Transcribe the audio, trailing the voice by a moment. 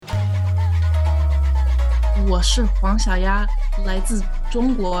我是黄小丫，来自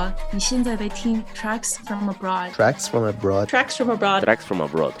中国。你现在在听 Tracks from Abroad。Tracks from abroad. Tracks from abroad. Tracks from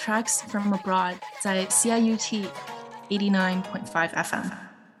abroad. Tracks from Abroad 在 CIUT 89.5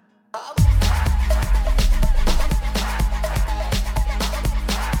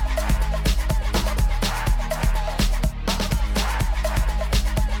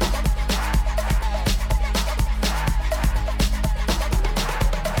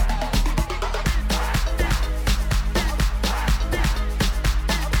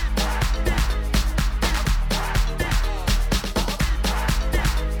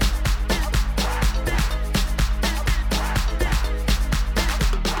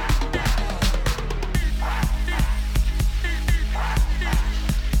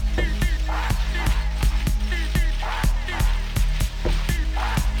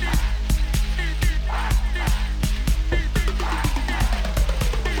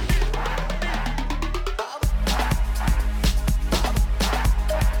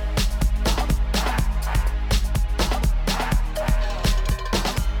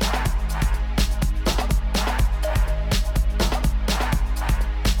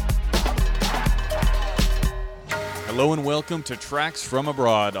 and welcome to Tracks from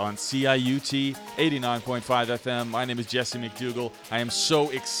Abroad on CIUT 89.5 FM. My name is Jesse McDougall. I am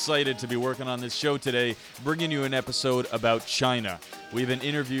so excited to be working on this show today, bringing you an episode about China. We have an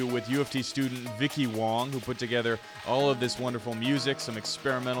interview with U of T student Vicky Wong, who put together all of this wonderful music, some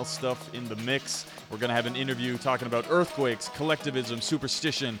experimental stuff in the mix. We're going to have an interview talking about earthquakes, collectivism,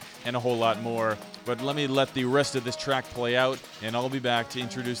 superstition, and a whole lot more. But let me let the rest of this track play out, and I'll be back to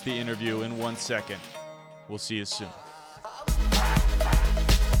introduce the interview in 1 second. We'll see you soon.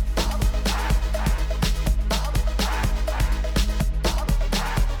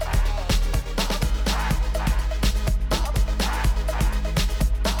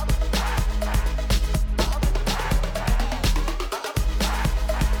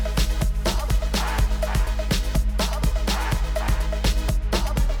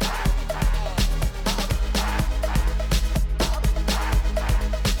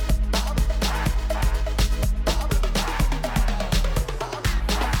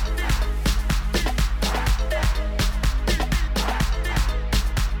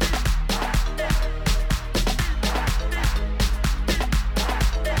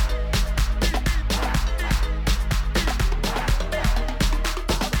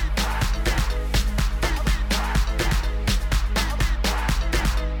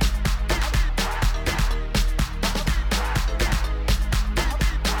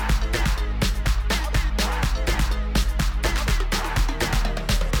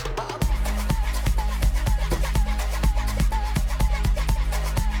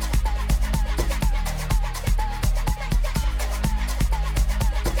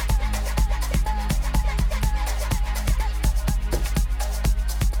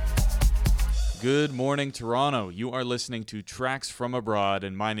 Good morning, Toronto. You are listening to Tracks from Abroad,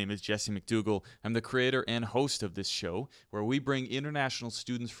 and my name is Jesse McDougall. I'm the creator and host of this show, where we bring international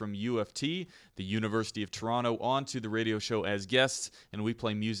students from U of T, the University of Toronto, onto the radio show as guests, and we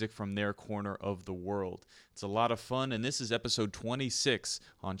play music from their corner of the world. It's a lot of fun, and this is episode 26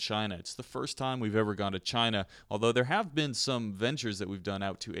 on China. It's the first time we've ever gone to China, although there have been some ventures that we've done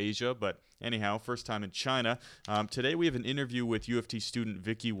out to Asia, but anyhow, first time in China. Today we have an interview with U of T student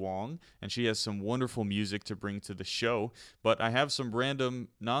Vicky Wong, and she has some wonderful music to bring to the show, but I have some random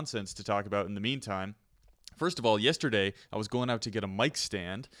nonsense to talk about in the meantime. First of all, yesterday I was going out to get a mic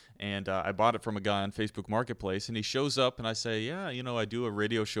stand, and I bought it from a guy on Facebook Marketplace, and he shows up, and I say, yeah, I do a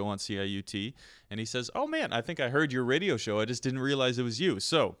radio show on CIUT, and he says, oh man, I think I heard your radio show, I just didn't realize it was you.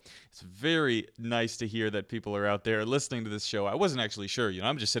 So it's very nice to hear that people are out there listening to this show. I wasn't actually sure,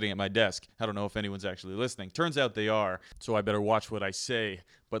 I'm just sitting at my desk. I don't know if anyone's actually listening. Turns out they are, so I better watch what I say.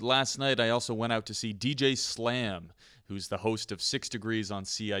 But last night I also went out to see DJ Slam, who's the host of 6 Degrees on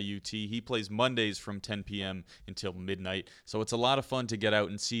CIUT. He plays Mondays from 10 p.m. until midnight. So it's a lot of fun to get out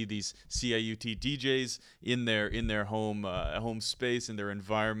and see these CIUT DJs in their home space, in their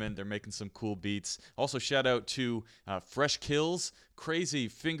environment. They're making some cool beats. Also, shout out to Fresh Kills, crazy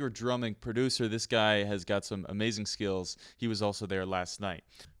finger drumming producer. This guy has got some amazing skills. He was also there last night.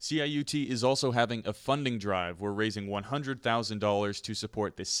 CIUT is also having a funding drive. We're raising $100,000 to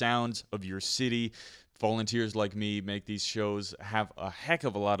support the sounds of your city. Volunteers like me make these shows have a heck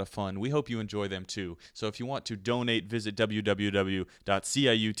of a lot of fun. We hope you enjoy them too. So if you want to donate, visit www.ciut.fm.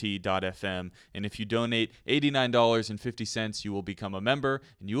 And if you donate $89.50, you will become a member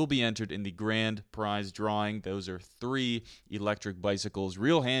and you will be entered in the grand prize drawing. Those are 3 electric bicycles,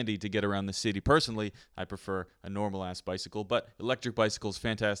 real handy to get around the city. Personally, I prefer a normal-ass bicycle, but electric bicycles,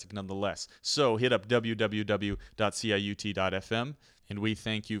 fantastic nonetheless. So hit up www.ciut.fm. And we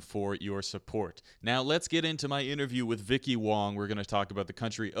thank you for your support. Now, let's get into my interview with Vicky Wong. We're going to talk about the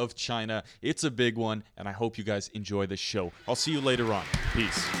country of China. It's a big one, and I hope you guys enjoy the show. I'll see you later on.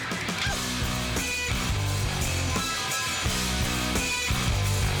 Peace.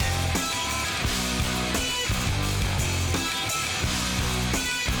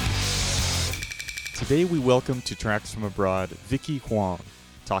 Today, we welcome to Tracks from Abroad, Vicky Huang,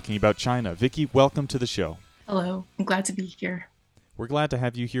 talking about China. Vicky, welcome to the show. Hello, I'm glad to be here. We're glad to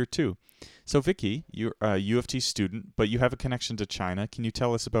have you here, too. So, Vicky, you're a U of T student, but you have a connection to China. Can you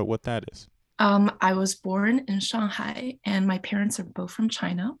tell us about what that is? I was born in Shanghai, and my parents are both from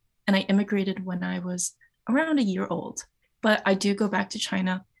China, and I immigrated when I was around a year old. But I do go back to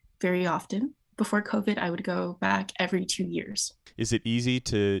China very often. Before COVID, I would go back every 2 years. Is it easy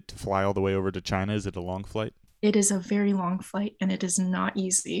to fly all the way over to China? Is it a long flight? It is a very long flight, and it is not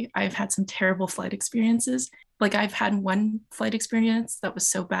easy. I've had some terrible flight experiences. Like, I've had one flight experience that was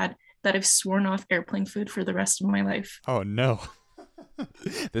so bad that I've sworn off airplane food for the rest of my life. Oh, no.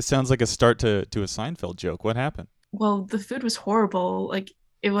 This sounds like a start to a Seinfeld joke. What happened? Well, the food was horrible. Like,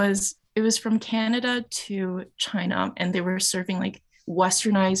 it was from Canada to China, and they were serving like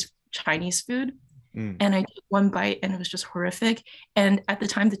westernized Chinese food. And I took one bite and it was just horrific. And at the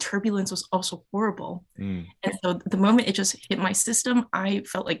time, the turbulence was also horrible. And so the moment it just hit my system, I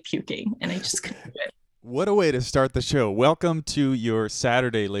felt like puking and I just couldn't do it. What a way to start the show. Welcome to your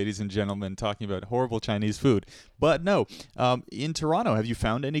Saturday, ladies and gentlemen, talking about horrible Chinese food. But no, in Toronto, have you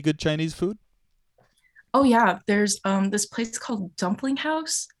found any good Chinese food? Oh, yeah. There's this place called Dumpling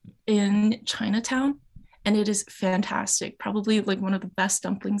House in Chinatown, and it is fantastic. Probably like one of the best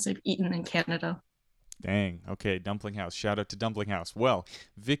dumplings I've eaten in Canada. Dang. Okay, Dumpling House. Shout out to Dumpling House. Well,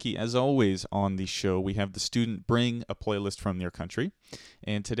 Vicky, as always on the show, we have the student bring a playlist from their country.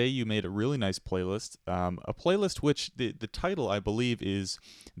 And today you made a really nice playlist, a playlist which the title, I believe, is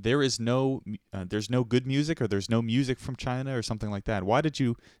there's no good music, or there's no music from China, or something like that. Why did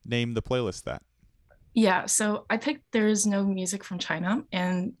you name the playlist that? Yeah, so I picked There Is No Music from China.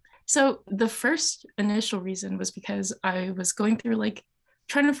 And so the first initial reason was because I was going through like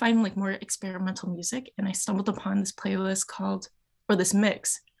trying to find like more experimental music, and I stumbled upon this playlist this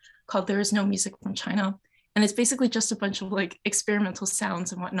mix called There Is No Music from China. And it's basically just a bunch of like experimental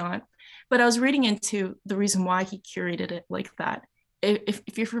sounds and whatnot. But I was reading into the reason why he curated it like that.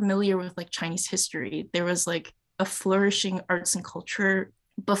 If you're familiar with like Chinese history, there was like a flourishing arts and culture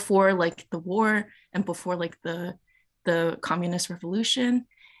before like the war and before like the communist revolution.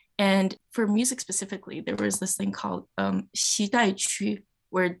 And for music specifically, there was this thing called Xi Dai Qu,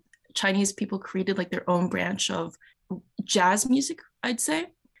 where Chinese people created like their own branch of jazz music, I'd say.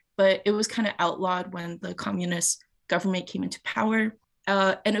 But it was kind of outlawed when the communist government came into power.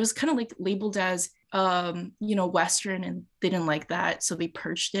 And it was kind of like labeled as, Western, and they didn't like that. So they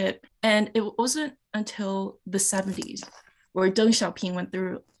purged it. And it wasn't until the 70s where Deng Xiaoping went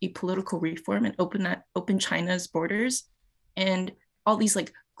through a political reform and opened China's borders. And all these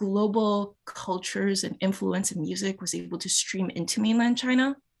like global cultures and influence in music was able to stream into mainland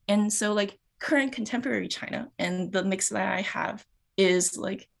China. And so like current contemporary China, and the mix that I have is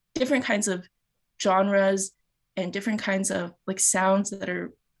like different kinds of genres and different kinds of like sounds that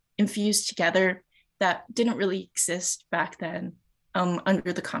are infused together that didn't really exist back then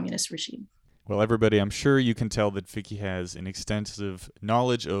under the communist regime. Well, everybody, I'm sure you can tell that Vicky has an extensive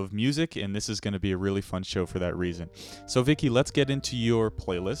knowledge of music, and this is going to be a really fun show for that reason. So, Vicky, let's get into your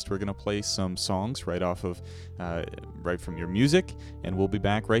playlist. We're going to play some songs right from your music, and we'll be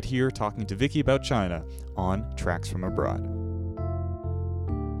back right here talking to Vicky about China on Tracks from Abroad.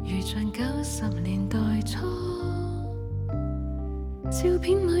 如像90年代初，照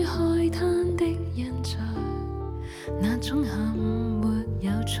片裏海灘的印象，那種下午沒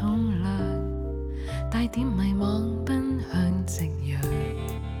有重量。 帶點迷惘奔向夕陽，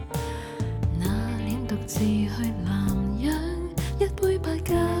那年獨自去南洋，一杯白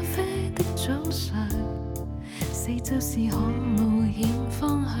咖啡的早上，四周是可冒險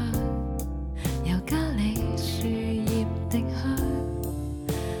方向，由咖喱樹葉滴香。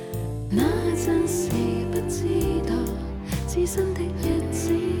那陣時不知道，自身的一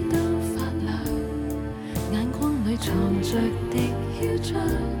枝都發亮，眼光裏藏着的囂張。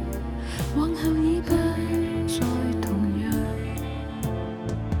 往後已不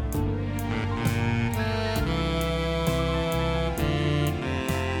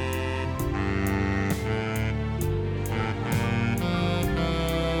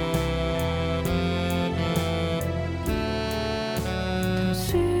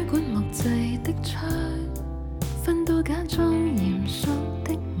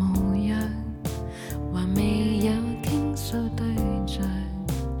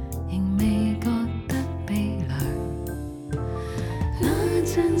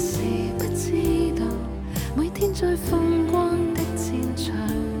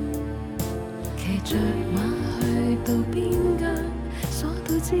着馬去到邊疆，所到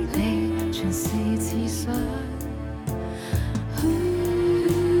之地全是刺傷。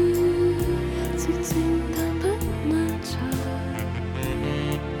寂靜但不漫長。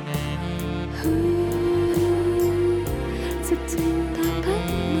寂靜但不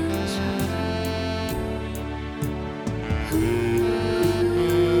漫長。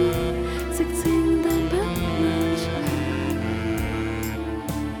寂靜但不漫長。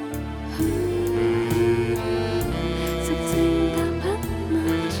寂靜但不漫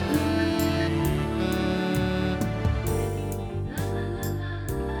長。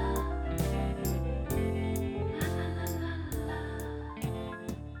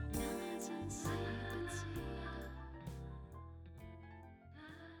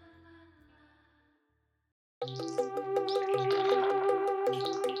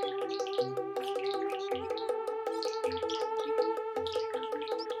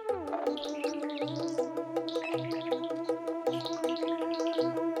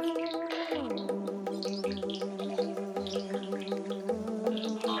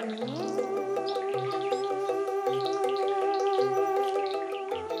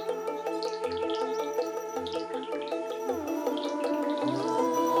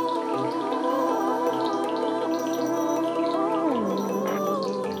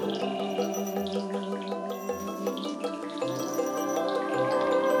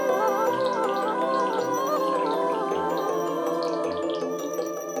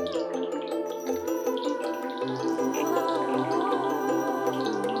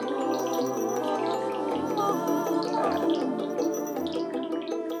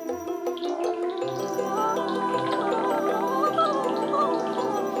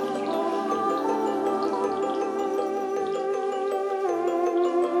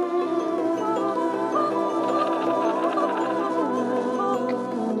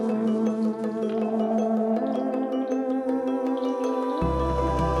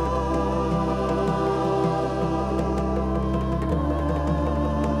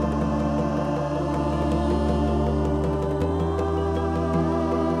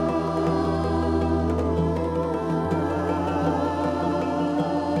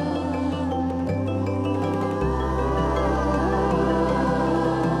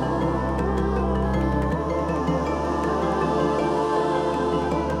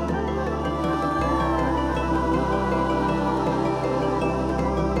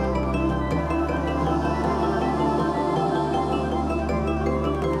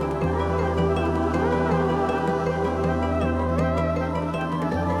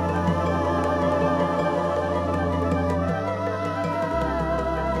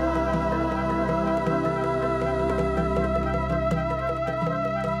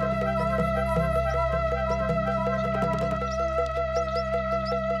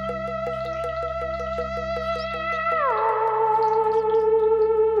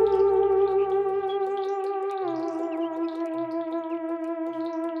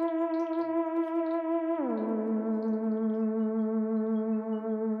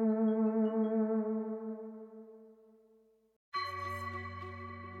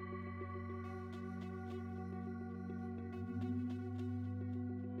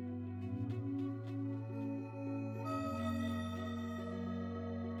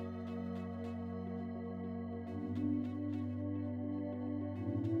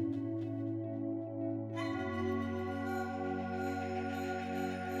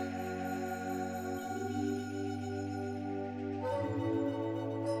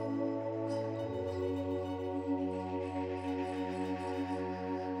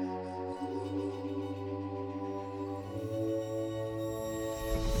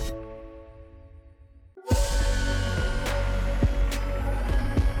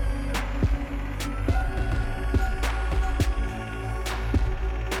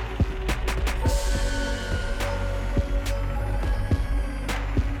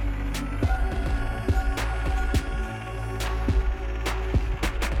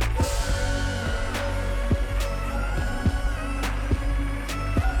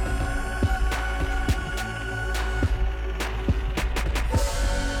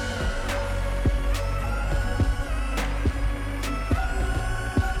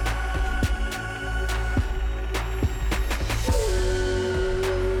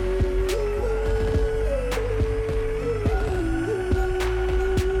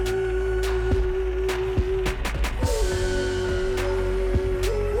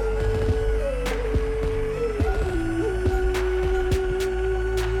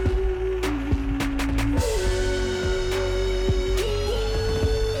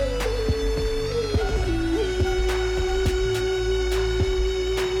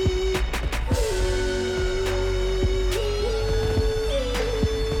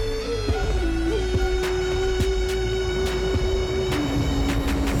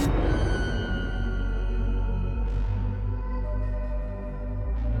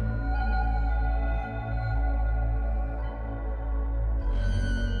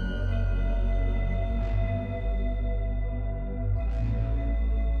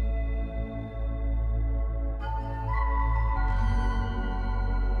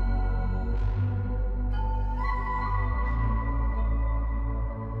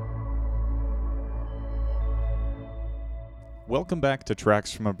Welcome back to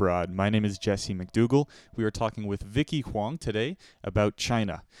Tracks from Abroad. My name is Jesse McDougall. We are talking with Vicky Huang today about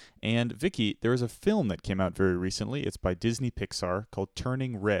China. And Vicky, there is a film that came out very recently. It's by Disney Pixar called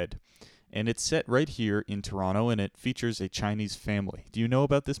Turning Red. And it's set right here in Toronto, and it features a Chinese family. Do you know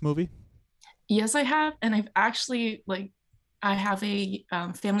about this movie? Yes, I have. And I've actually, I have a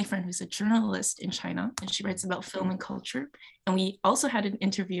family friend who's a journalist in China, and she writes about film and culture. And we also had an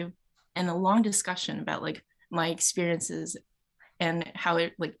interview and a long discussion about my experiences and how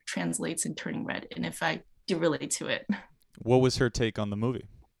it translates in Turning Red, and if I do relate to it. What was her take on the movie?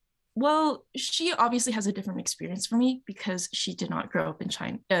 Well, she obviously has a different experience from me because she did not grow up in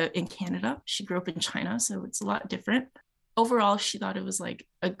in Canada. She grew up in China, so it's a lot different. Overall, she thought it was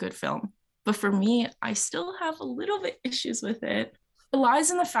a good film. But for me, I still have a little bit issues with it. It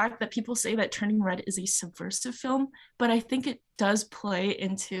lies in the fact that people say that Turning Red is a subversive film, but I think it does play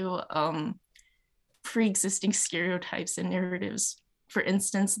into pre-existing stereotypes and narratives. For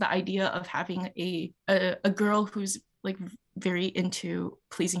instance, the idea of having a girl who's very into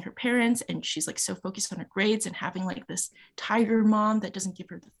pleasing her parents, and she's so focused on her grades, and having this tiger mom that doesn't give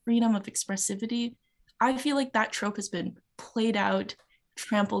her the freedom of expressivity. I feel like that trope has been played out,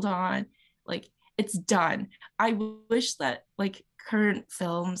 trampled on, it's done. I wish that current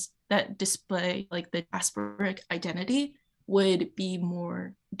films that display the diasporic identity would be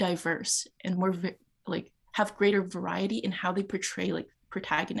more diverse and more have greater variety in how they portray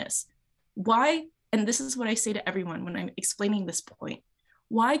protagonists. Why, and this is what I say to everyone when I'm explaining this point,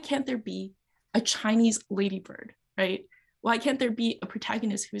 why can't there be a Chinese ladybird, right? Why can't there be a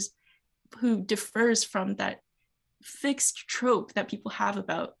protagonist who differs from that fixed trope that people have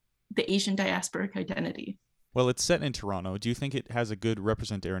about the Asian diasporic identity? Well, it's set in Toronto. Do you think it has a good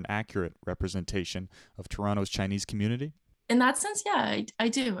an accurate representation of Toronto's Chinese community? In that sense, yeah, I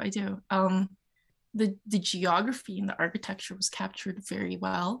do. The geography and the architecture was captured very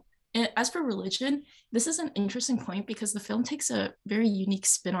well. And as for religion, this is an interesting point because the film takes a very unique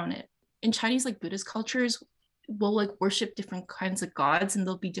spin on it. In Chinese Buddhist cultures, we'll worship different kinds of gods, and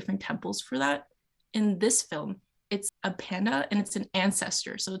there'll be different temples for that. In this film, it's a panda and it's an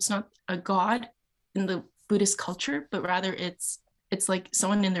ancestor. So it's not a god in the Buddhist culture, but rather it's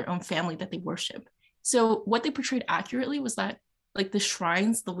someone in their own family that they worship. So what they portrayed accurately was that the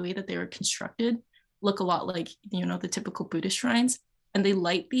shrines, the way that they were constructed, look a lot like the typical Buddhist shrines, and they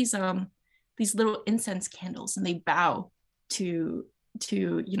light these little incense candles and they bow to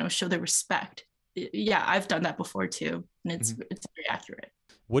show their respect. Yeah, I've done that before too, and it's very accurate.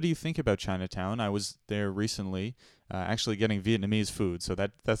 What do you think about Chinatown? I was there recently, actually getting Vietnamese food, so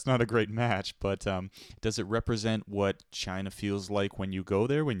that's not a great match, but does it represent what China feels like when you go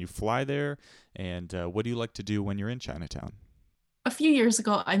there, when you fly there? And what do you like to do when you're in Chinatown? A few years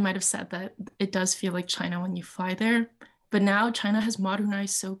ago, I might have said that it does feel like China when you fly there, but now China has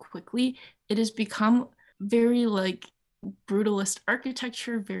modernized so quickly. It has become very brutalist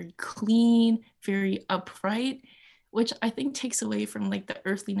architecture, very clean, very upright, which I think takes away from the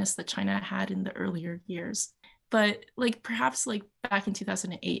earthliness that China had in the earlier years. But perhaps back in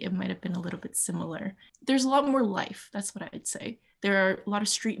 2008, it might have been a little bit similar. There's a lot more life. That's what I'd say. There are a lot of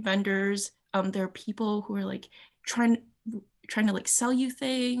street vendors. There are people who are trying to sell you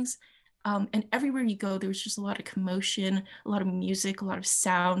things. And everywhere you go, there's just a lot of commotion, a lot of music, a lot of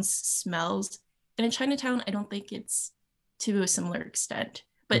sounds, smells. And in Chinatown, I don't think it's to a similar extent,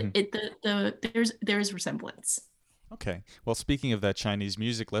 but there is resemblance. Okay. Well, speaking of that Chinese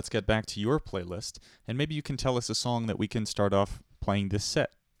music, let's get back to your playlist, and maybe you can tell us a song that we can start off playing this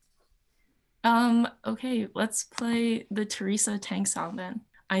set. Okay, let's play the Teresa Tang song then.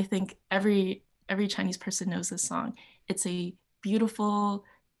 I think every Chinese person knows this song. It's a beautiful,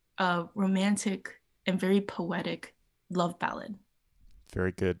 romantic, and very poetic love ballad.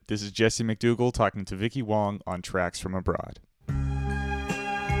 Very good. This is Jesse McDougall talking to Vicky Huang on Tracks from Abroad.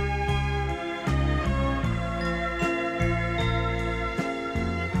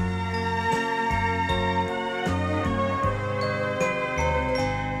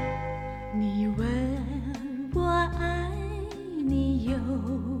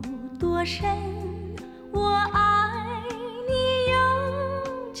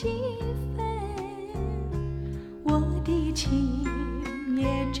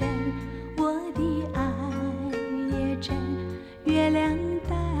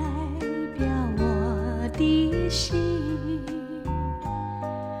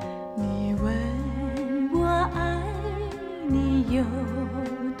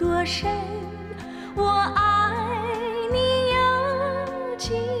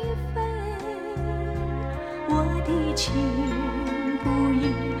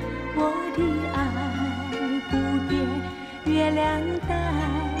 代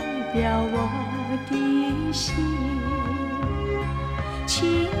表我的心，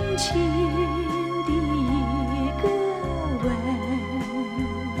轻轻的一个吻，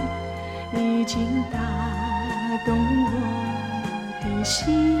已经打动我的心，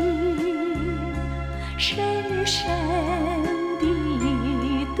深深的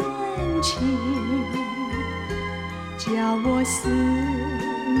一段情，叫我思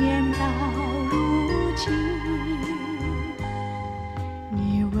念到如今。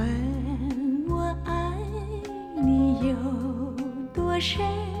你问我爱你有多深，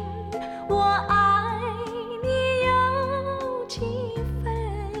我爱你有几分？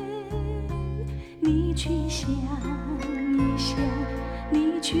你去想一想，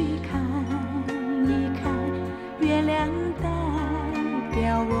你去看一看，月亮代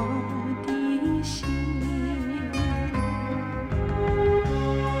表我的心。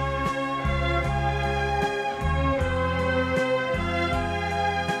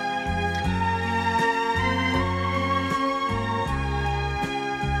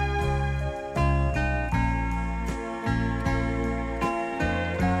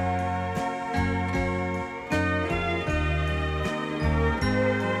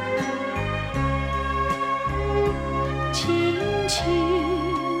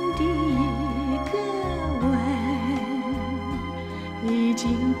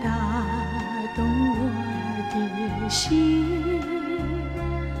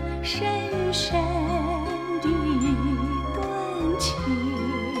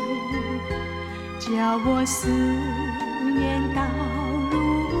叫我思念到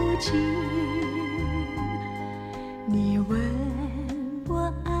如今。你问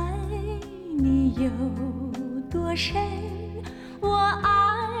我爱你有多深，我爱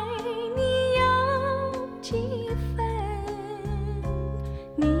你有几分？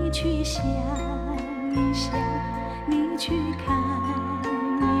你去想一想，你去看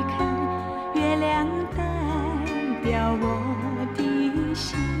一看，月亮代表我的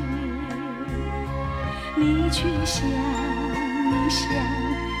心。你去想一想，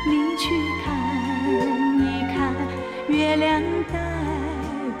你去看一看，月亮代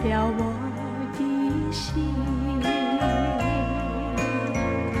表我的心。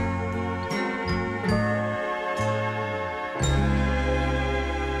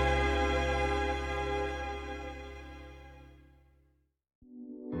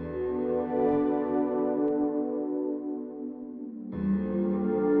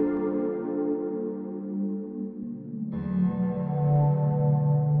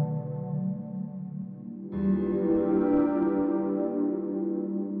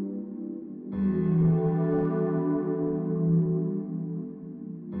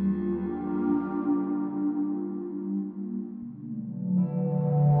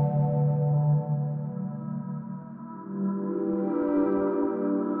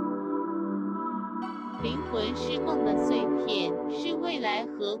灵魂是梦的碎片，是未来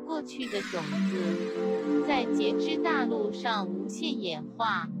和过去的种子，在截肢大陆上无限演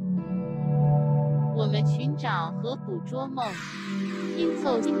化。我们寻找和捕捉梦，拼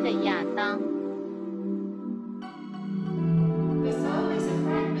凑新的亚当。The soul is a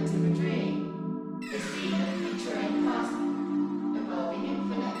fragment of a dream, the seed of future and past, evolving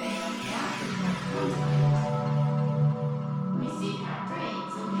infinitely on the afterlife continent. We seek out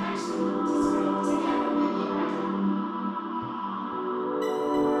dreams and catch them to spring together with you, Adam.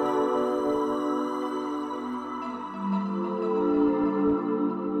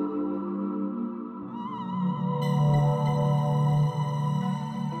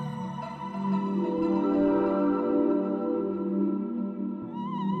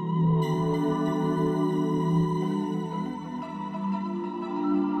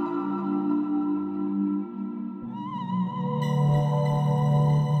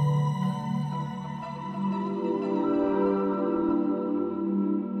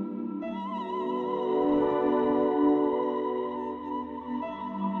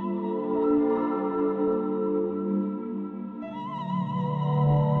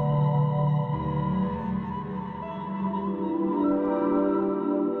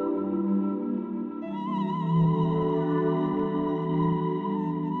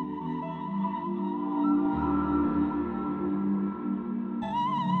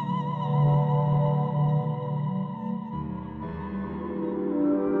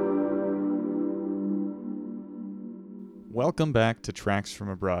 Welcome back to Tracks from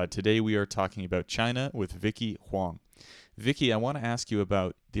Abroad. Today we are talking about China with Vicky Huang. Vicky, I want to ask you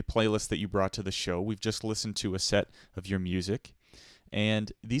about the playlist that you brought to the show. We've just listened to a set of your music.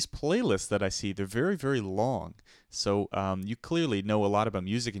 And these playlists that I see, they're very, very long. So you clearly know a lot about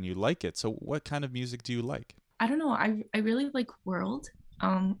music and you like it. So what kind of music do you like? I don't know. I really like world.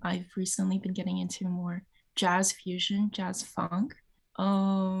 I've recently been getting into more jazz fusion, jazz funk.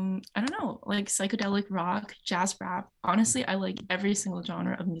 I don't know, like psychedelic rock, jazz rap. Honestly, I like every single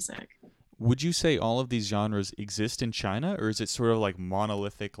genre of music. Would you say all of these genres exist in China, or is it sort of like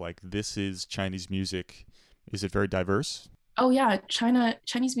monolithic, like this is Chinese music? Is it very diverse? Oh yeah,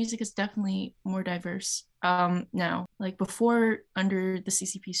 Chinese music is definitely more diverse now. Like before, under the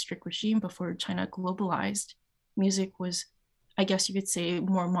CCP strict regime, before China globalized, music was, I guess you could say,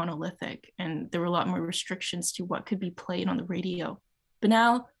 more monolithic, and there were a lot more restrictions to what could be played on the radio. But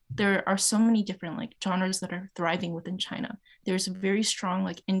now there are so many different like genres that are thriving within China. There's a very strong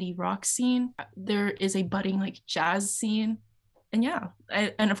like indie rock scene. There is a budding like jazz scene. And yeah,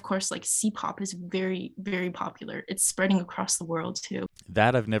 and of course, like C-pop is very, very popular. It's spreading across the world too.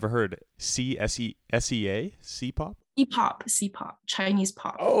 That I've never heard. C-S-E-S-E-A? C-pop? C-pop, Chinese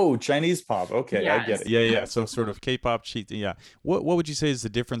pop. Oh, Chinese pop. Okay, I get Yes. it. Yeah. So sort of K-pop. Yeah. What would you say is the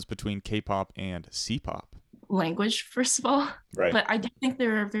difference between K-pop and C-pop? Language, first of all. Right. But I do think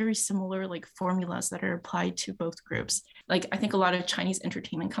there are very similar like formulas that are applied to both groups. Like I think a lot of Chinese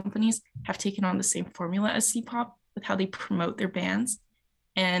entertainment companies have taken on the same formula as C-pop with how they promote their bands.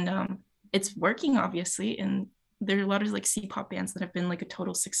 And it's working, obviously. And there are a lot of like C-pop bands that have been like a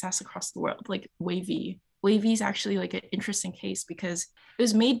total success across the world, like Wavy. Wavy is actually like an interesting case because it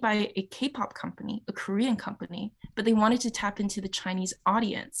was made by a K-pop company, a Korean company, but they wanted to tap into the Chinese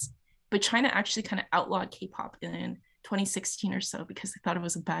audience. But China actually kind of outlawed K-pop in 2016 or so because they thought it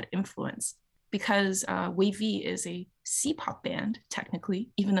was a bad influence. Because Wavy is a C-pop band, technically,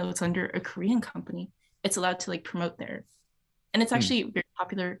 even though it's under a Korean company, it's allowed to like promote there. And it's actually very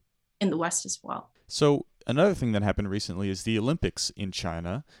popular in the West as well. So another thing that happened recently is the Olympics in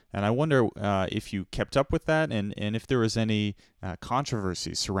China, and I wonder if you kept up with that and if there was any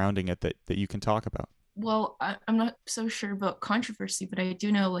controversy surrounding it that you can talk about. Well, I'm not so sure about controversy, but I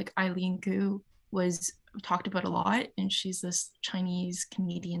do know like Eileen Gu was talked about a lot, and she's this Chinese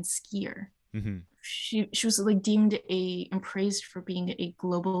Canadian skier. Mm-hmm. She was like deemed and praised for being a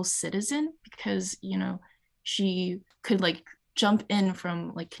global citizen because she could like jump in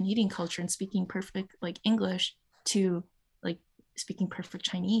from like Canadian culture and speaking perfect like English to like speaking perfect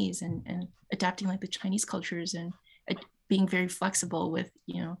Chinese and adapting like the Chinese cultures and being very flexible with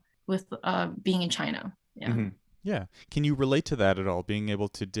being in China. Yeah. Mm-hmm. Yeah. Can you relate to that at all, being able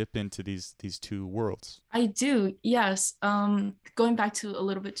to dip into these two worlds? I do, yes. Going back to a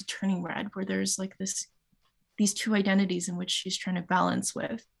little bit to Turning Red, where there's like these two identities in which she's trying to balance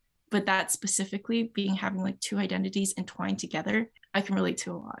with. But that specifically being having like two identities entwined together, I can relate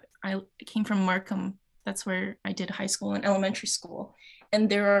to a lot. I came from Markham. That's where I did high school and elementary school. And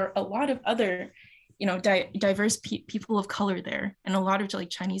there are a lot of other diverse people of color there, and a lot of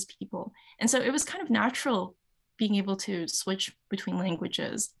like Chinese people. And so it was kind of natural being able to switch between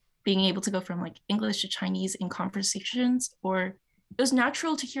languages, being able to go from like English to Chinese in conversations, or it was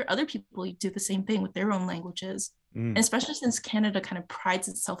natural to hear other people do the same thing with their own languages. And especially since Canada kind of prides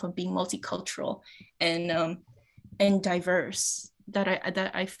itself on being multicultural and diverse,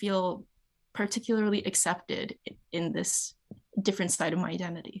 that I feel particularly accepted in this different side of my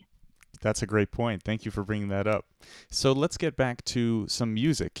identity. That's a great point. Thank you for bringing that up. So let's get back to some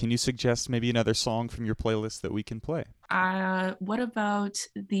music. Can you suggest maybe another song from your playlist that we can play? What about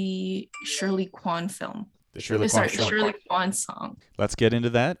the Shirley Kwan film? The Shirley Kwan film. Shirley Kwan song. Let's get into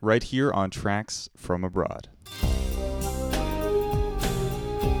that right here on Tracks from Abroad.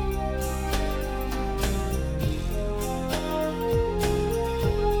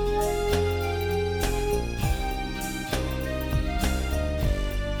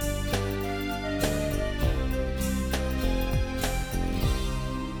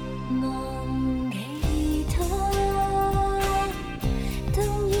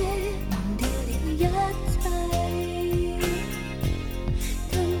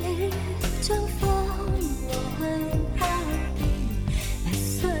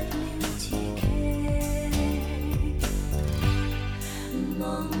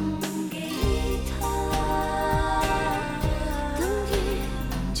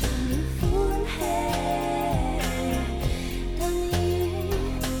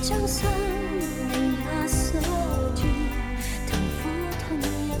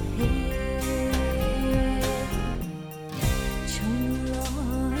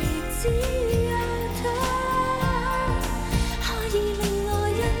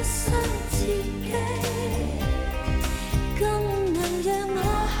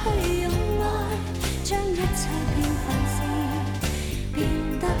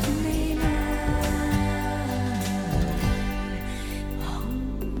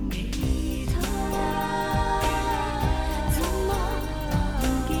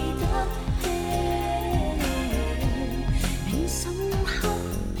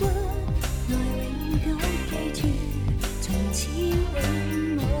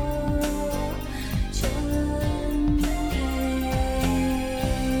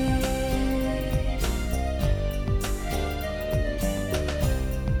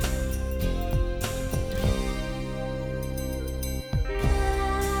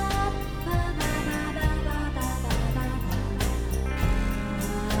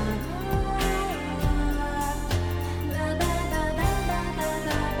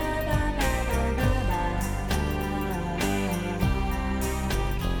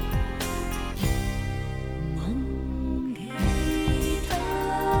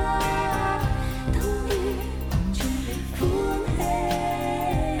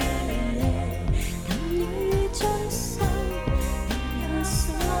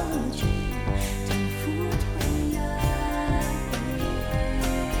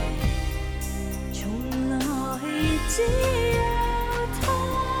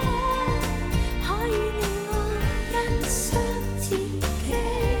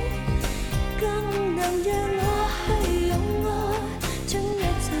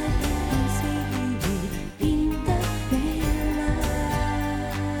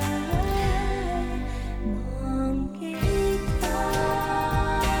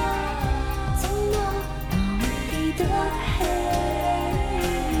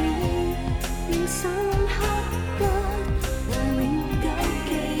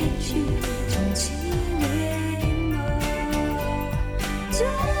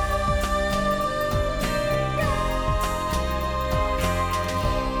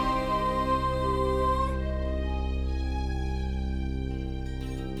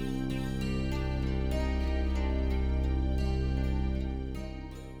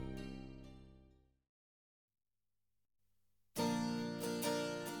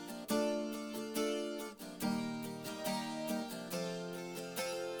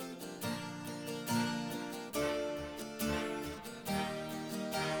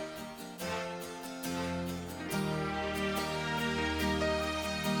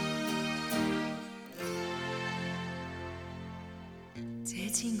 这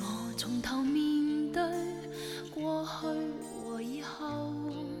次我從頭面對過去和以後，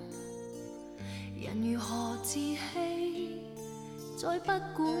人如何自欺，再不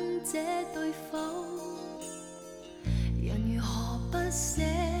管這對否，人如何不捨，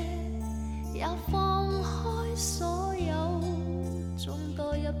也放開所有，終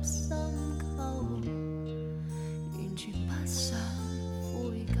多入深溝，完全不想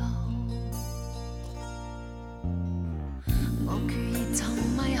悔疚。我決意沉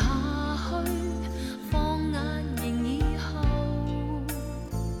迷下去，放眼仍以後，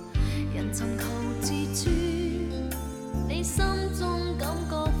人尋求自主，你心中感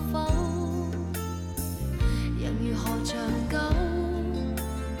覺否？人如何長久，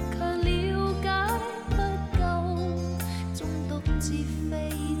卻了解不夠，終獨自飛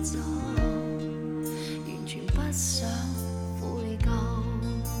走，完全不想悔疚。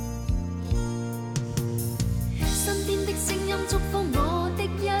身邊的聲音祝福我的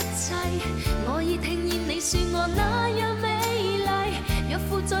一切，我已聽見你說我那樣美麗，若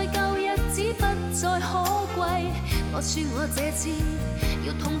負在舊日子不再可貴，我說我這次要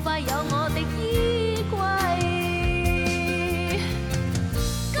痛快有我的衣櫃。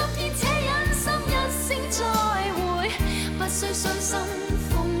今天且忍心一聲再會，不需傷心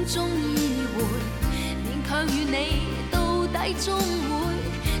風中依回，勉強與你到底終會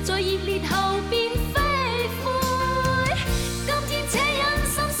在熱烈後變飛灰。今天且忍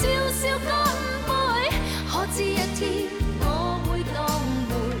心笑笑乾杯，可知一天我會當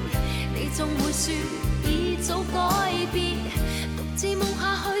回，你總會說已早改變，獨自夢下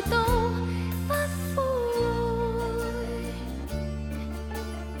去都不悔。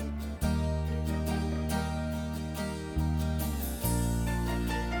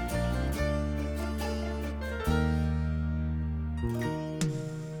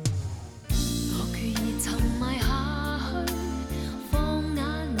我決意沉迷下去，放眼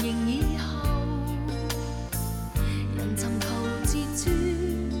仍以後，人尋求自主，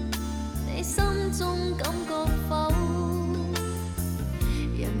你心中感覺否？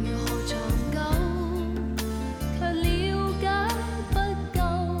人如何長久，卻了解不夠，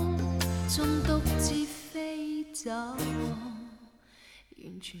終獨自飛走，完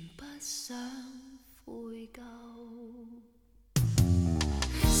全不想悔疚。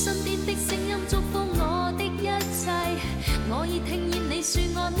身邊的聲音祝福我的一切，我已聽見你說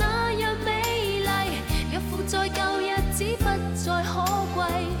我那樣美麗，若負在舊日子不再可貴，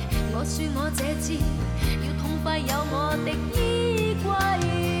我說我這次要痛快有我的衣櫃。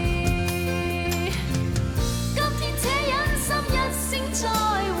今天且忍心一聲再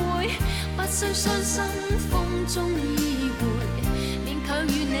會，不需傷心風中依回，勉強與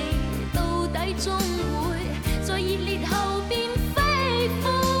你到底終會在熱烈後變飛灰。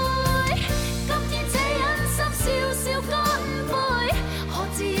今天且忍心笑笑乾杯，可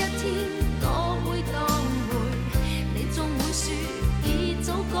知一天我會當回，你總會說已早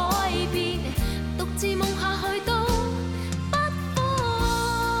改變，獨自夢下去都不悔。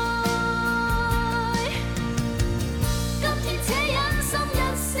今天且忍心一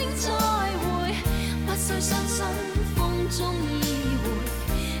聲再會，不需傷心風中依回，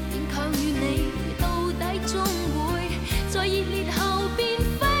勉強與你到底終會在熱烈後變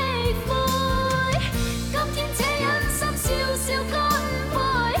飛灰。今天且忍心笑笑乾杯，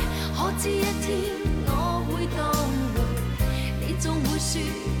可知一天我會當回，你總會說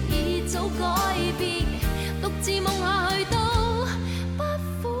已早改變，獨自夢下去都不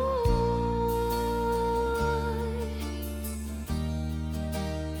悔。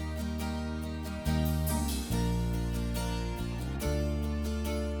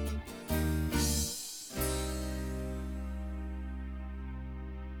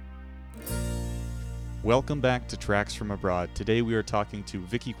Welcome back to Tracks from Abroad. Today we are talking to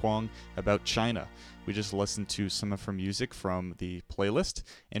Vicky Huang about China. We just listened to some of her music from the playlist.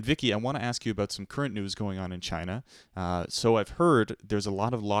 And Vicky, I want to ask you about some current news going on in China. So I've heard there's a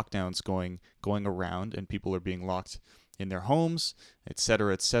lot of lockdowns going around, and people are being locked in their homes,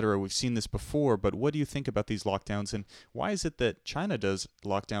 etc., etc. We've seen this before, but what do you think about these lockdowns, and why is it that China does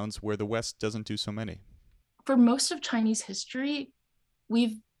lockdowns where the West doesn't do so many? For most of Chinese history,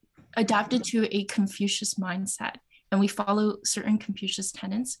 we've adapted to a Confucius mindset, and we follow certain Confucius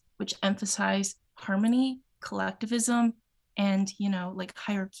tenets which emphasize harmony, collectivism, and like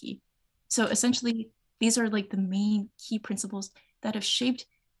hierarchy. So essentially these are like the main key principles that have shaped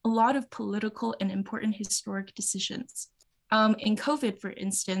a lot of political and important historic decisions. In COVID, for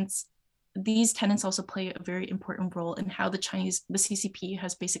instance, these tenets also play a very important role in how the CCP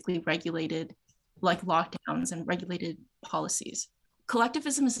has basically regulated like lockdowns and regulated policies.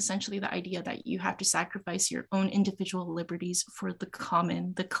 collectivism is essentially the idea that you have to sacrifice your own individual liberties for the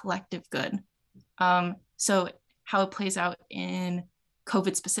common, the collective good. So how it plays out in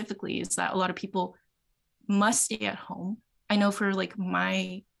COVID specifically is that a lot of people must stay at home. I know for like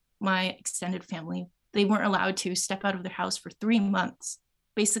my extended family, they weren't allowed to step out of their house for 3 months.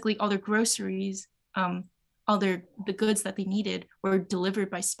 Basically, all their groceries, all the goods that they needed were delivered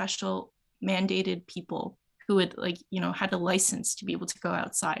by special mandated people who would like, had a license to be able to go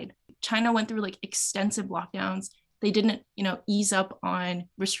outside. China went through like extensive lockdowns. They didn't, ease up on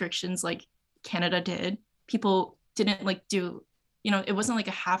restrictions like Canada did. People didn't like do, it wasn't like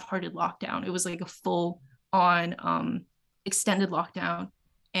a half-hearted lockdown. It was like a full on extended lockdown.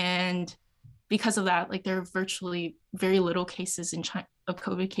 And because of that, like there are virtually very little cases in China of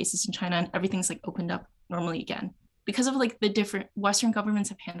COVID cases in China, and everything's like opened up normally again. Because of like the different Western governments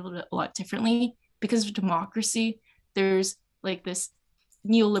have handled it a lot differently. Because of democracy, there's like this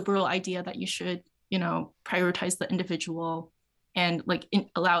neoliberal idea that you should, prioritize the individual and like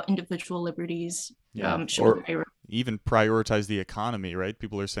allow individual liberties. Or even prioritize the economy, right?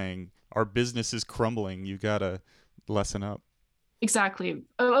 People are saying our business is crumbling. You gotta lessen up. Exactly.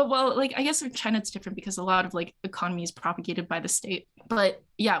 Well, like I guess in China it's different because a lot of like economy is propagated by the state. But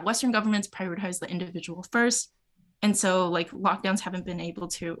yeah, Western governments prioritize the individual first. And so like lockdowns haven't been able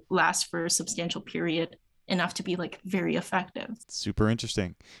to last for a substantial period enough to be like very effective. Super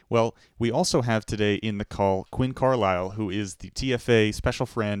interesting. Well, we also have today in the call Quinn Carlisle, who is the TFA special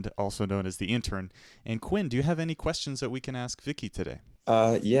friend, also known as the intern. And Quinn, do you have any questions that we can ask Vicky today?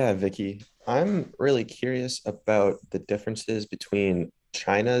 Yeah, Vicky, I'm really curious about the differences between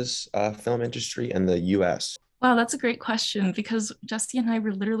China's film industry and the US. Wow, that's a great question because Jesse and I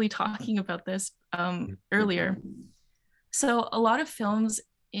were literally talking about this earlier. So a lot of films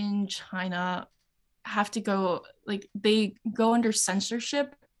in China have to go, like they go under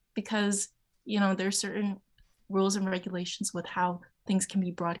censorship because, there's certain rules and regulations with how things can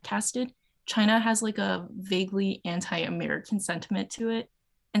be broadcasted. China has like a vaguely anti-American sentiment to it.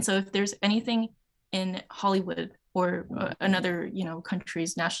 And so if there's anything in Hollywood or another,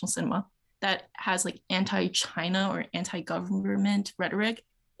 country's national cinema that has like anti-China or anti-government rhetoric,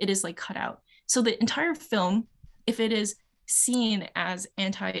 it is like cut out. So the entire film, if it is seen as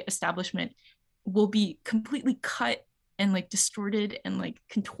anti-establishment, will be completely cut and like distorted and like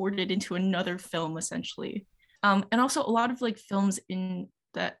contorted into another film essentially. And also a lot of like films in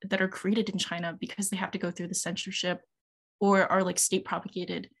that are created in China because they have to go through the censorship or are like state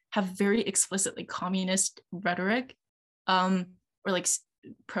propagated have very explicitly communist rhetoric or like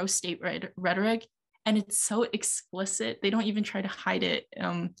pro-state rhetoric, and it's so explicit they don't even try to hide it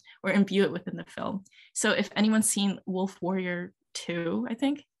or imbue it within the film. So if anyone's seen Wolf Warrior 2, I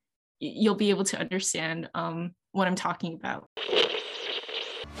think you'll be able to understand what I'm talking about.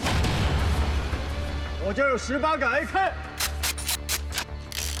 我这有18杆 AK，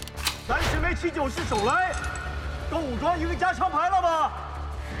 30枚79式手雷，够武装一个加长牌了吧？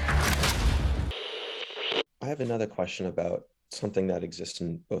 I have another question about something that exists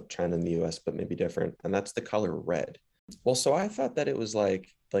in both China and the US, but maybe different, and that's the color red. Well, so I thought that it was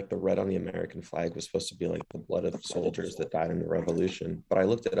like the red on the American flag was supposed to be like the blood of the soldiers that died in the revolution. But I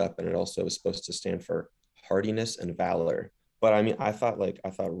looked it up and it also was supposed to stand for hardiness and valor. But I mean, I thought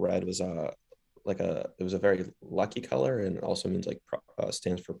red was it was a very lucky color, and it also means like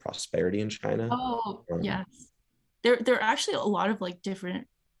stands for prosperity in China. Oh, yes. There are actually a lot of like different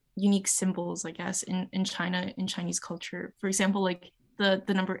unique symbols, I guess, in China, in Chinese culture. For example, like the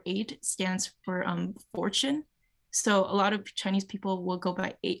number 8 stands for fortune. So a lot of Chinese people will go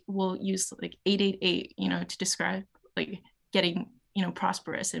by 8, will use like 888, to describe like getting,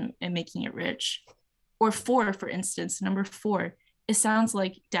 prosperous and making it rich. Or 4, for instance, number 4, it sounds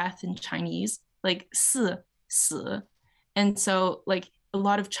like death in Chinese, like 4, 4. And so like a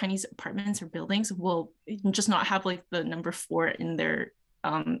lot of Chinese apartments or buildings will just not have like the number 4 in their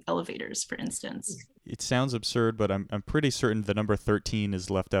elevators, for instance. It sounds absurd, but I'm pretty certain the number 13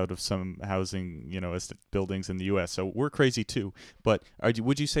 is left out of some housing, buildings in the U.S. So we're crazy too. But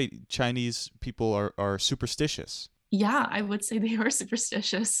would you say Chinese people are superstitious? Yeah, I would say they are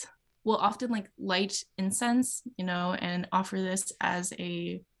superstitious. We'll often like light incense, and offer this as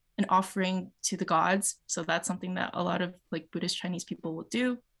an offering to the gods. So that's something that a lot of like Buddhist Chinese people will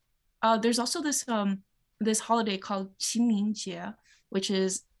do. There's also this holiday called Qingmingjie, which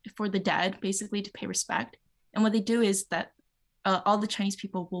is for the dead, basically to pay respect. And what they do is that all the Chinese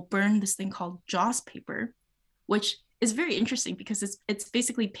people will burn this thing called joss paper, which is very interesting because it's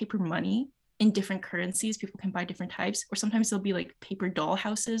basically paper money in different currencies. People can buy different types, or sometimes there'll be like paper doll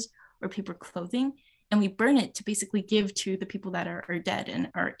houses or paper clothing. and we burn it to basically give to the people that are dead and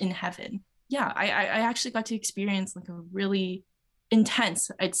are in heaven. Yeah, I actually got to experience like a really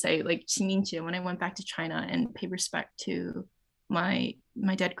intense, I'd say, like 清明节 when I went back to China and paid respect to my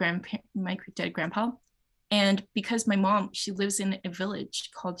dead grandpa. And because my mom, she lives in a village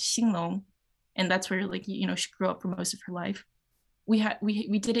called Xinglong, and that's where like she grew up for most of her life.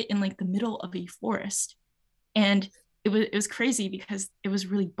 We did it in like the middle of a forest, and it was crazy because it was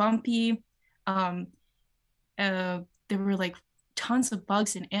really bumpy. There were like tons of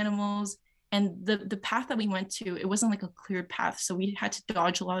bugs and animals, and the path that we went to, it wasn't like a cleared path, so we had to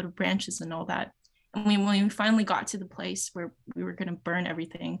dodge a lot of branches and all that. And when we finally got to the place where we were going to burn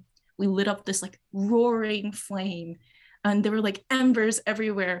everything, we lit up this like roaring flame, and there were like embers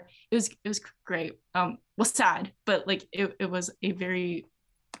everywhere. It was great. Was sad, but like it was a very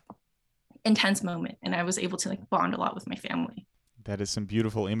intense moment, and I was able to like bond a lot with my family. That is some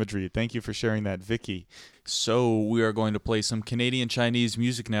beautiful imagery. Thank you for sharing that, Vicky. So we are going to play some Canadian Chinese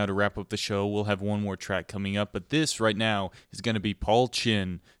music now to wrap up the show. We'll have one more track coming up, but this right now is going to be Paul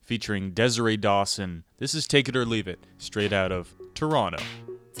Chin featuring Desiree Dawson. This is Take It or Leave It, straight out of Toronto.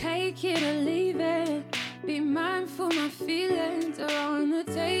 Take it or leave it. Be mindful, my feelings are on the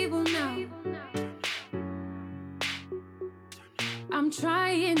table now. I'm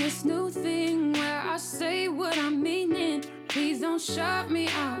trying this new thing where I say what I'm meaning. Please don't shut me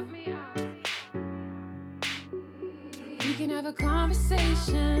out. We can have a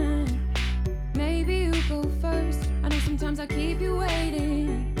conversation. Maybe you go first. I know sometimes I keep you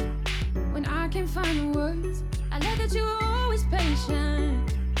waiting. When I can't find the words, I love that you were always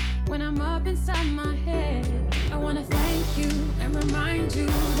patient. When I'm up inside my head, I wanna thank you and remind you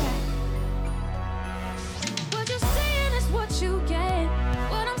that what you're saying is what you get.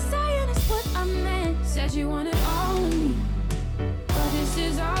 What I'm saying is what I meant. Said you wanted all of me, but this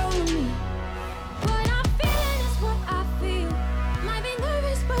is all of me. What I'm feeling is what I feel. Might be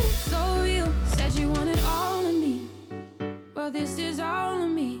nervous, but it's so real. Said you wanted all of me, but this is all of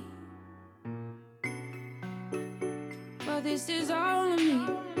me. But this is all of me.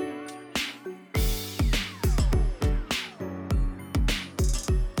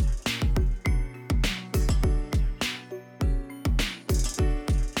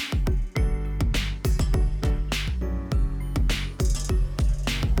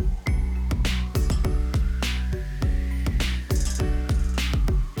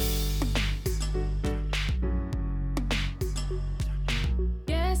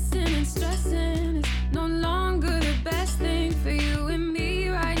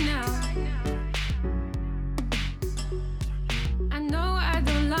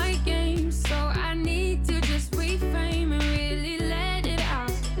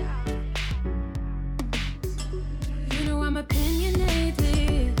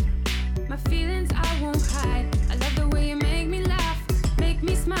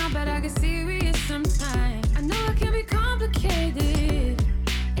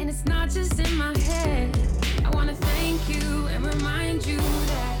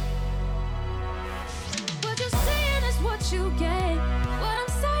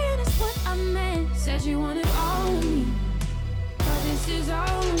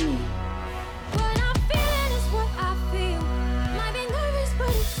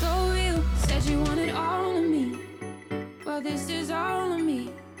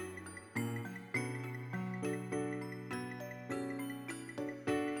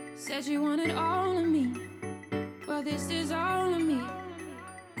 Said you wanted all of me. Well, this is all of me.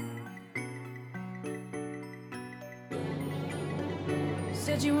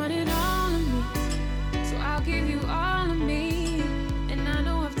 Said you wanted all of me, so I'll give you all of me. And I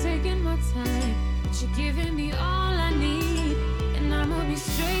know I've taken my time, but you're giving me all I need. And I'ma be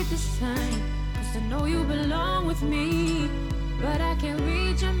straight this time, 'cause I know you belong with me. But I can't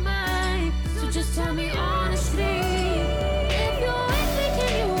read your mind, so just tell me honestly. If you're with me,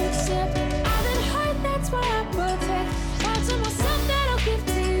 can you accept? I've been hurt, that's why I protect. Parts of myself that I'll give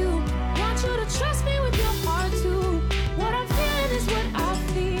to you. Want you to trust me with your heart too. What I'm feeling is what I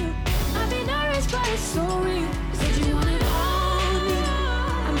feel. I've been nervous, but it's so real. You said you wanted all of me,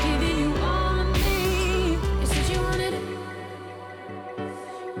 I'm giving you all of me. You said you wanted it.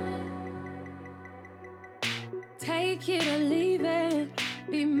 Take it or leave it.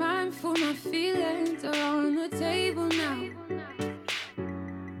 Be mindful, my feelings are on the table now.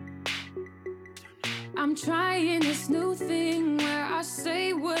 I'm trying this new thing where I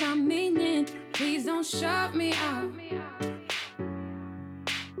say what I'm meaning. Please don't shut me out.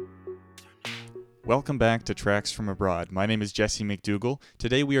 Welcome back to Tracks from Abroad. My name is Jesse McDougall.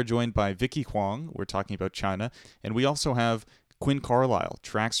 Today we are joined by Vicky Huang. We're talking about China. And we also have Quinn Carlisle,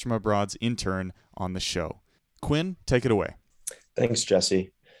 Tracks from Abroad's intern, on the show. Quinn, take it away. Thanks,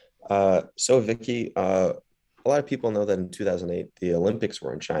 Jesse. So Vicky, a lot of people know that in 2008, the Olympics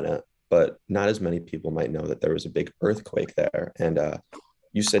were in China, but not as many people might know that there was a big earthquake there. And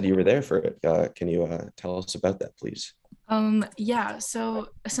you said you were there for it. Can you tell us about that, please? Yeah, so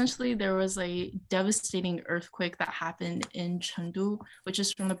essentially there was a devastating earthquake that happened in Chengdu, which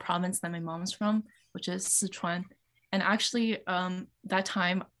is from the province that my mom's from, which is Sichuan. And actually, that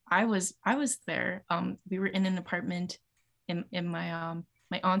time I was there. We were in an apartment in my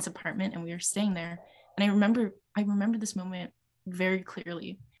aunt's apartment, and we were staying there. And I remember this moment very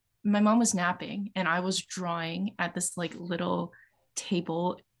clearly. My mom was napping, and I was drawing at this like little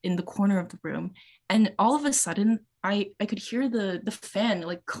table in the corner of the room, and all of a sudden I could hear the fan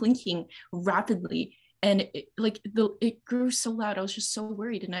like clinking rapidly, and it grew so loud. I was just so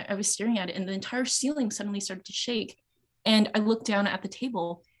worried, and I was staring at it, and the entire ceiling suddenly started to shake. And I looked down at the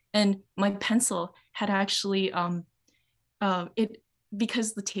table, and my pencil had actually it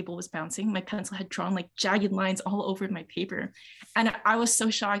because the table was bouncing, my pencil had drawn like jagged lines all over my paper. And I was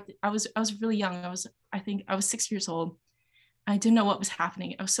so shocked. I was really young. I think I was 6 years old. I didn't know what was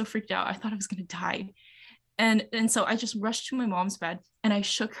happening. I was so freaked out. I thought I was gonna die. And so I just rushed to my mom's bed, and I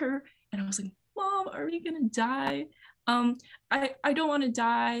shook her, and I was like, Mom, are we gonna die? I don't want to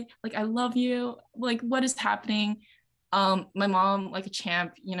die. Like, I love you. Like, what is happening? My mom, like a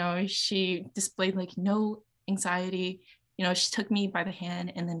champ, she displayed like no anxiety. She took me by the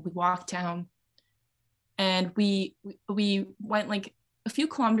hand, and then we walked down, and we went like a few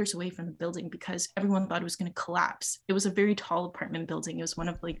kilometers away from the building because everyone thought it was going to collapse. It was a very tall apartment building. It was one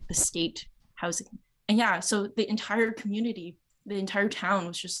of like the state housing. And yeah, so the entire community, the entire town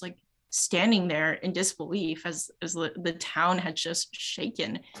was just like standing there in disbelief as the town had just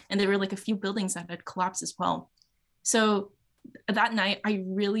shaken. And there were like a few buildings that had collapsed as well. So that night, I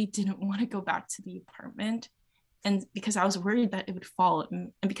really didn't want to go back to the apartment. And because I was worried that it would fall.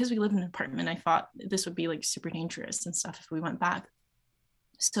 And because we live in an apartment, I thought this would be like super dangerous and stuff if we went back.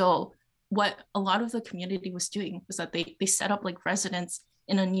 So what a lot of the community was doing was that they set up like residents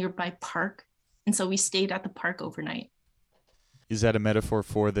in a nearby park. And so we stayed at the park overnight. Is that a metaphor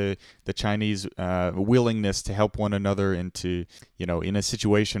for the Chinese willingness to help one another into, in a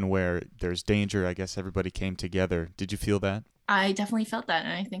situation where there's danger? I guess everybody came together. Did you feel that? I definitely felt that.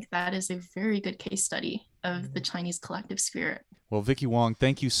 And I think that is a very good case study of the Chinese collective spirit. Well, Vicky Wong,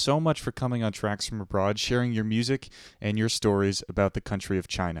 thank you so much for coming on Tracks from Abroad, sharing your music and your stories about the country of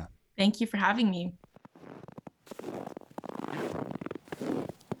China. Thank you for having me.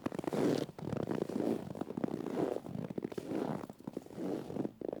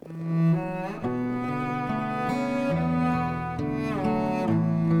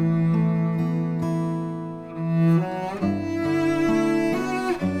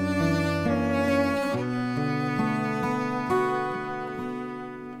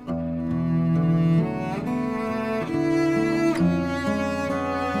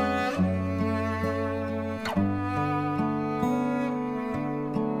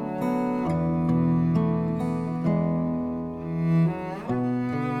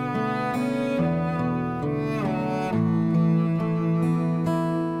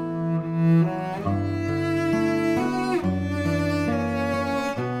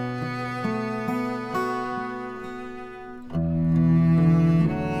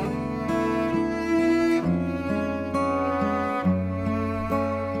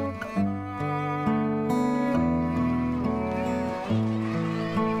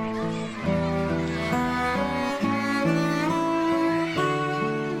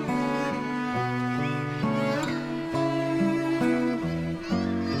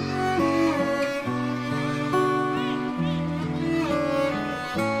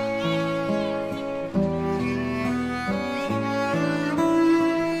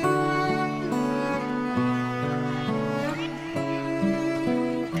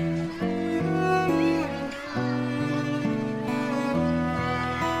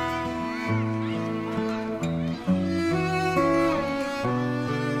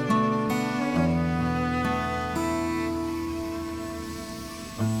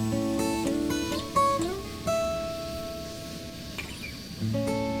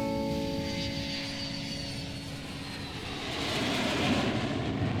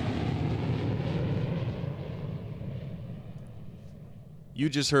 You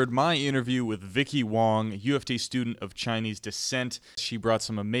just heard my interview with Vicky Wong, U of T student of Chinese descent. She brought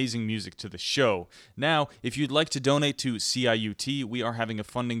some amazing music to the show. Now, if you'd like to donate to CIUT, we are having a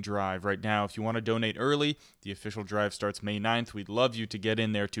funding drive right now. If you want to donate early, The official drive starts May 9th. We'd love you to get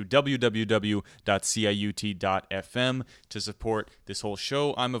in there to www.ciut.fm to support this whole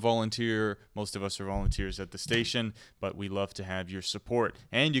show. I'm a volunteer. Most of us are volunteers at the station, but we love to have your support.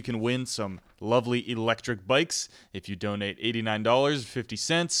 And you can win some lovely electric bikes if you donate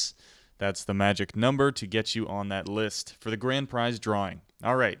 $89.50. That's the magic number to get you on that list for the grand prize drawing.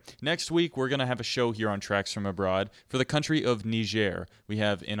 All right, next week we're going to have a show here on Tracks from Abroad for the country of Niger. We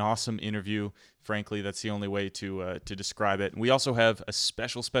have an awesome interview. Frankly, that's the only way to describe it. We also have a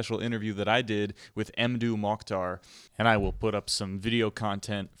special interview that I did with Mdou Mokhtar, and I will put up some video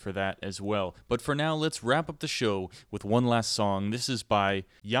content for that as well. But for now, let's wrap up the show with one last song. This is by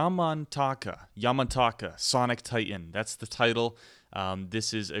Yamantaka, Sonic Titan. That's the title.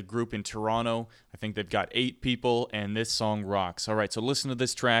 This is a group in Toronto. I think they've got 8 people, and this song rocks. All right, so listen to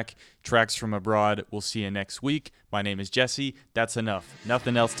this track, Tracks from Abroad. We'll see you next week. My name is Jesse. That's enough.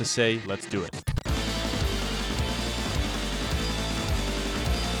 Nothing else to say. Let's do it.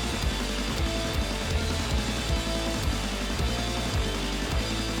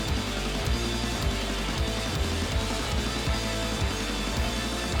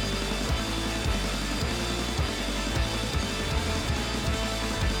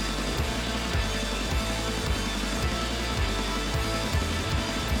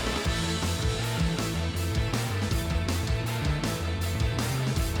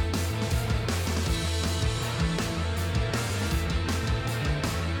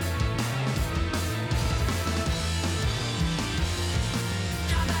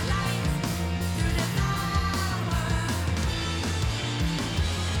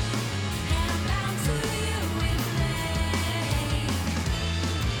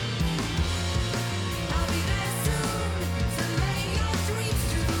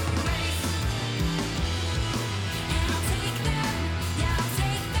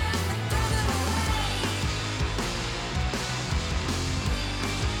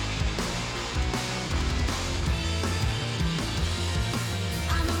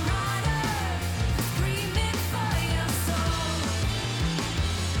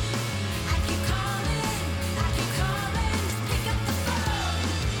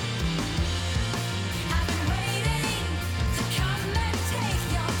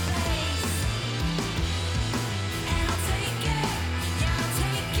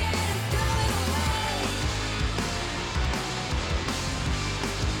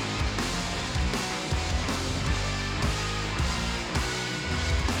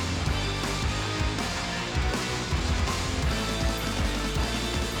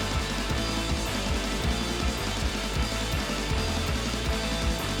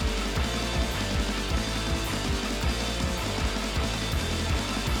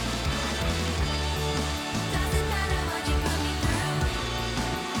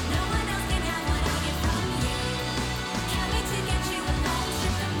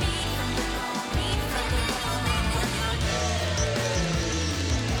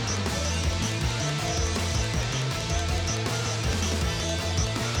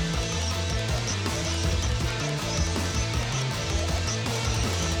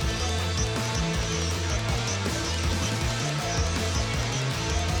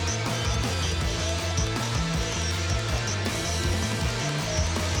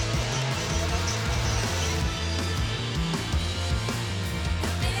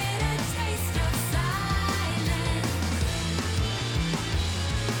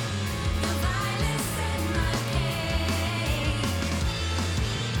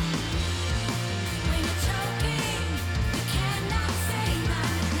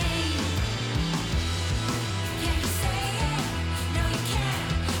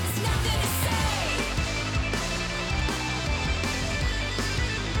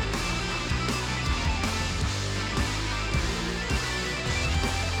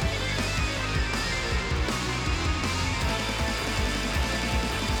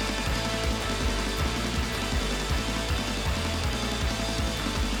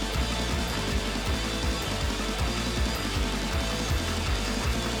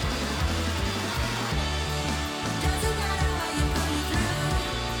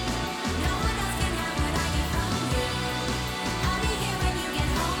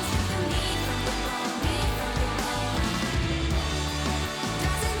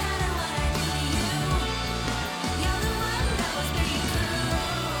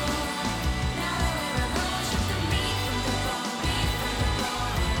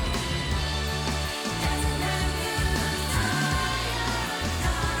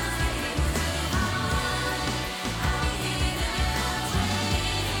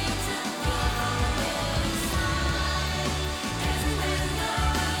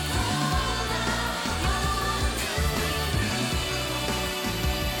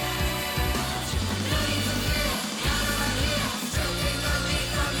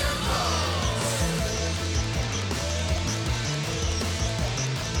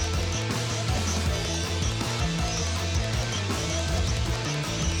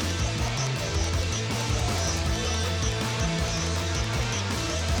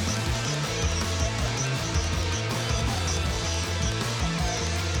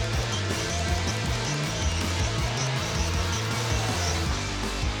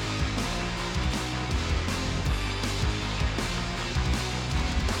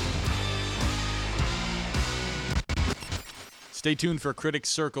 Stay tuned for Critics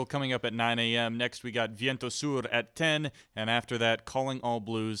Circle coming up at 9 a.m. Next, we got Viento Sur at 10, and after that, Calling All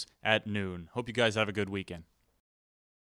Blues at noon. Hope you guys have a good weekend.